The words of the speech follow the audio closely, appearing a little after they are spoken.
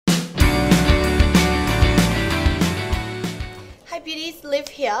beauties, Liv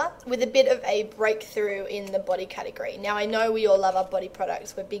here with a bit of a breakthrough in the body category. Now I know we all love our body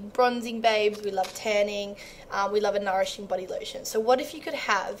products. We're big bronzing babes, we love tanning, we love a nourishing body lotion. So what if you could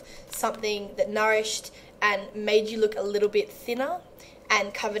have something that nourished and made you look a little bit thinner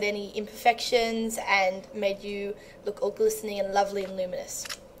and covered any imperfections and made you look all glistening and lovely and luminous?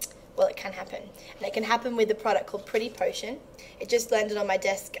 Well, it can happen. And it can happen with a product called Prtty Peaushun. It just landed on my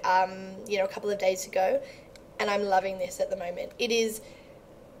desk a couple of days ago, and I'm loving this at the moment. It is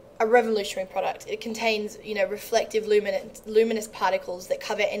a revolutionary product. It contains, reflective luminous particles that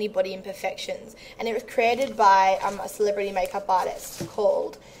cover any body imperfections. And it was created by a celebrity makeup artist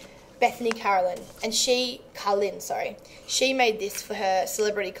called Carlin. She made this for her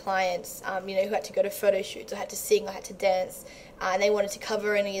celebrity clients, who had to go to photo shoots or had to sing or had to dance, and they wanted to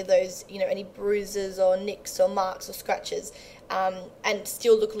cover any of those, any bruises or nicks or marks or scratches, and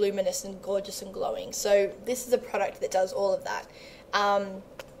still look luminous and gorgeous and glowing. So this is a product that does all of that.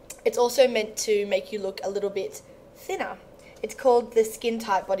 It's also meant to make you look a little bit thinner. It's called the Skin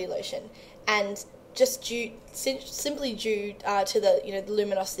Tight Body Lotion, and just simply due to the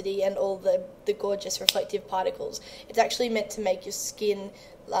luminosity and all the gorgeous reflective particles, it's actually meant to make your skin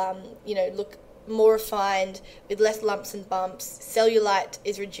look more refined with less lumps and bumps. Cellulite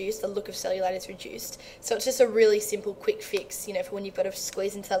is reduced, the look of cellulite is reduced. So it's just a really simple quick fix, for when you've got to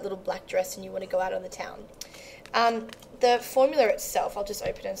squeeze into that little black dress and you want to go out on the town. The formula itself, I'll just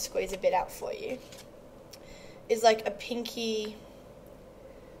open and squeeze a bit out for you, is like a pinky,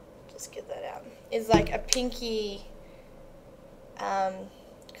 just get that out, is like a pinky, kind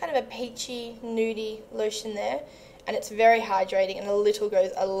of a peachy, nudie lotion there. And it's very hydrating, and a little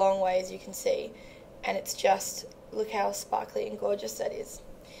goes a long way, as you can see. And it's just, look how sparkly and gorgeous that is.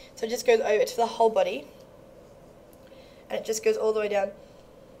 So it just goes over to the whole body, and it just goes all the way down.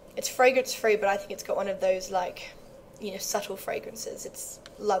 It's fragrance free, but I think it's got one of those subtle fragrances. It's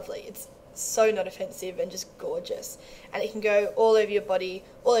lovely. It's so not offensive and just gorgeous. And it can go all over your body,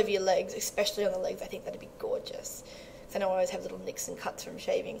 all over your legs, especially on the legs. I think that'd be gorgeous. I know I always have little nicks and cuts from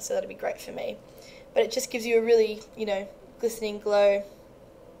shaving, so that'd be great for me. But it just gives you a really, glistening glow.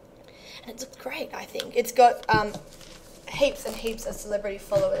 And it looks great, I think. It's got heaps and heaps of celebrity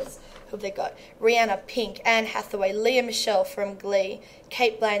followers. Who have they got? Rihanna, Pink, Anne Hathaway, Leah Michele from Glee,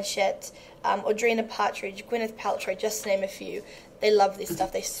 Kate Blanchett, Audrina Partridge, Gwyneth Paltrow, just to name a few. They love this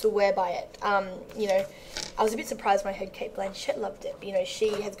stuff. They swear by it. I was a bit surprised when I heard Kate Blanchett loved it. But, she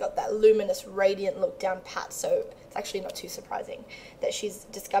has got that luminous, radiant look down pat, so it's actually not too surprising that she's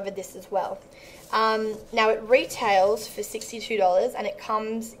discovered this as well. Now, it retails for $62, and it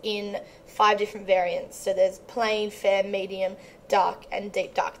comes in 5 different variants. So there's plain, fair, medium, dark, and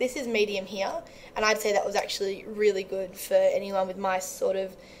deep dark. This is medium here, and I'd say that was actually really good for anyone with my sort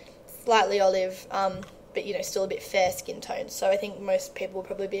of slightly olive, but still a bit fair skin tone. So I think most people will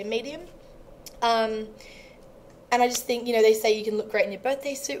probably be a medium. And I just think, they say you can look great in your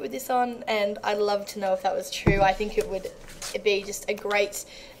birthday suit with this on, and I'd love to know if that was true. I think it would be just a great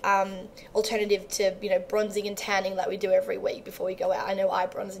alternative to, bronzing and tanning like we do every week before we go out. I know I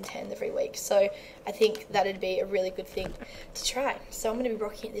bronze and tan every week, so I think that'd be a really good thing to try. So I'm going to be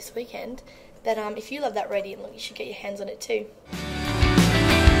rocking it this weekend. But if you love that radiant look, you should get your hands on it too.